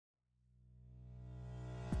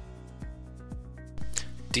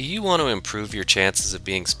Do you want to improve your chances of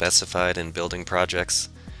being specified in building projects?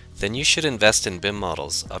 Then you should invest in BIM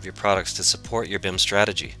models of your products to support your BIM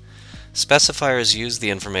strategy. Specifiers use the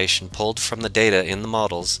information pulled from the data in the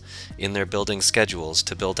models in their building schedules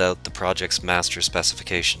to build out the project's master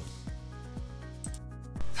specification.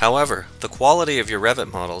 However, the quality of your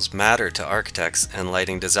Revit models matter to architects and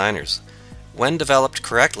lighting designers. When developed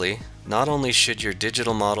correctly, not only should your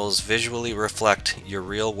digital models visually reflect your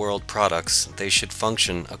real-world products, they should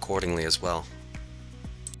function accordingly as well.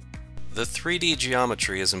 The 3D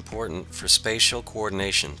geometry is important for spatial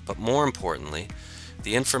coordination, but more importantly,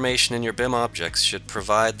 the information in your BIM objects should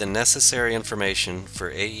provide the necessary information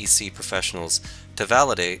for AEC professionals to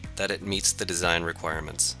validate that it meets the design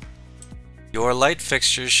requirements. Your light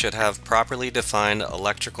fixtures should have properly defined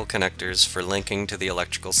electrical connectors for linking to the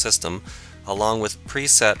electrical system, along with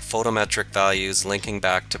preset photometric values linking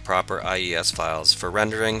back to proper IES files for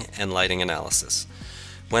rendering and lighting analysis.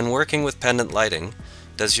 When working with pendant lighting,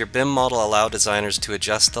 does your BIM model allow designers to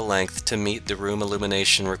adjust the length to meet the room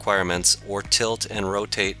illumination requirements or tilt and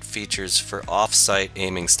rotate features for off-site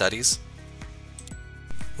aiming studies?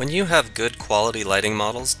 When you have good quality lighting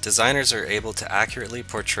models, designers are able to accurately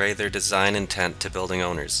portray their design intent to building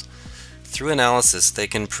owners. Through analysis, they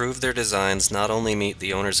can prove their designs not only meet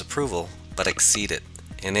the owner's approval, but exceed it,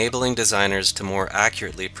 enabling designers to more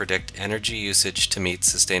accurately predict energy usage to meet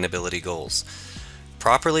sustainability goals.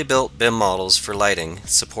 Properly built BIM models for lighting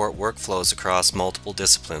support workflows across multiple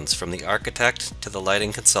disciplines, from the architect to the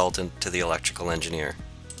lighting consultant to the electrical engineer.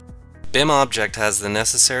 BIMobject has the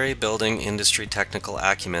necessary building industry technical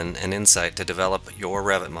acumen and insight to develop your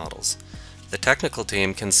Revit models. The technical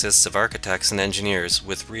team consists of architects and engineers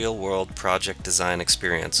with real-world project design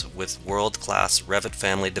experience with world-class Revit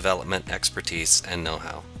family development expertise and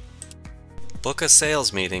know-how. Book a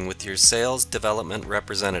sales meeting with your sales development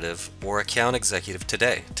representative or account executive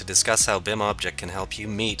today to discuss how BIMobject can help you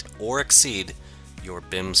meet or exceed your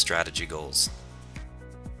BIM strategy goals.